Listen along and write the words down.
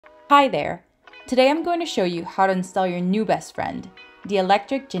Hi there! Today I'm going to show you how to install your new best friend, the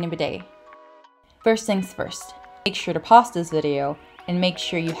electric GenieBidet. First things first, make sure to pause this video and make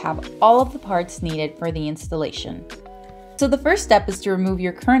sure you have all of the parts needed for the installation. So the first step is to remove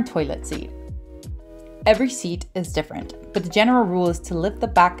your current toilet seat. Every seat is different, but the general rule is to lift the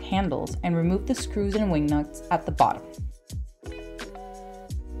back handles and remove the screws and wing nuts at the bottom.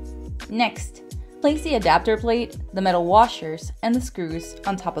 Next, place the adapter plate, the metal washers, and the screws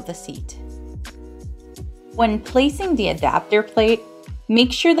on top of the seat. When placing the adapter plate,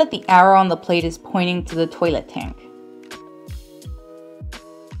 make sure that the arrow on the plate is pointing to the toilet tank.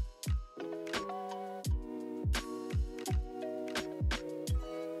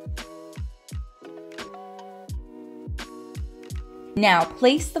 Now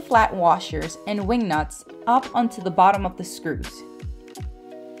place the flat washers and wing nuts up onto the bottom of the screws.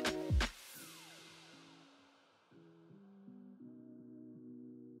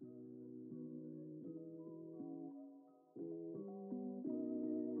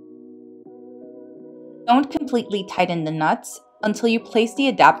 Don't completely tighten the nuts until you place the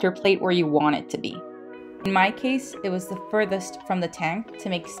adapter plate where you want it to be. In my case, it was the furthest from the tank to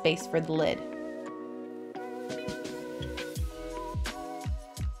make space for the lid.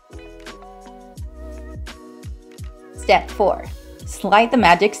 Step 4. Slide the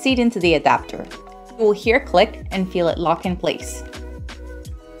magic seat into the adapter. You will hear a click and feel it lock in place.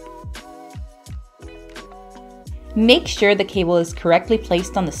 Make sure the cable is correctly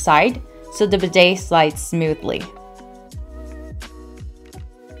placed on the side so the bidet slides smoothly.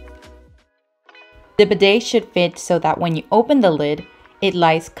 The bidet should fit so that when you open the lid, it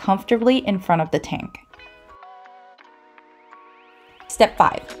lies comfortably in front of the tank. Step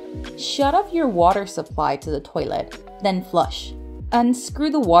 5. Shut off your water supply to the toilet, then flush.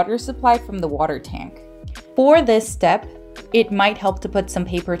 Unscrew the water supply from the water tank. For this step, it might help to put some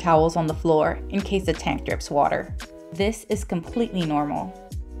paper towels on the floor in case the tank drips water. This is completely normal.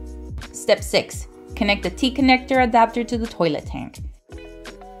 Step 6. Connect the T-connector adapter to the toilet tank.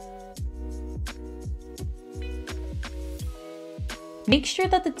 Make sure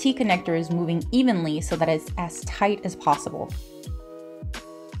that the T-connector is moving evenly so that it's as tight as possible.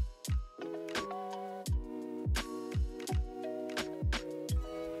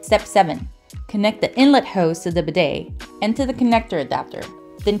 Step 7. Connect the inlet hose to the bidet and to the connector adapter.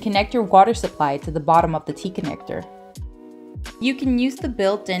 Then connect your water supply to the bottom of the T-connector. You can use the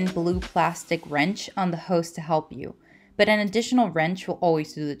built-in blue plastic wrench on the hose to help you, but an additional wrench will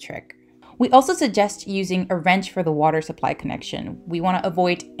always do the trick. We also suggest using a wrench for the water supply connection. We want to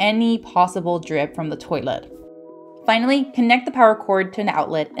avoid any possible drip from the toilet. Finally, connect the power cord to an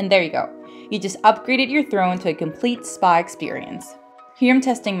outlet, and there you go. You just upgraded your throne to a complete spa experience. Here I'm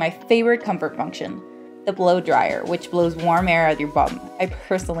testing my favorite comfort function, the blow dryer, which blows warm air out your bum. I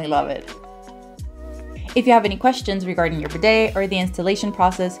personally love it. If you have any questions regarding your bidet or the installation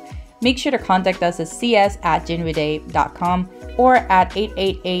process, make sure to contact us at cs@geniebidet.com or at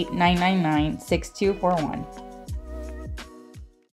 888-999-6241.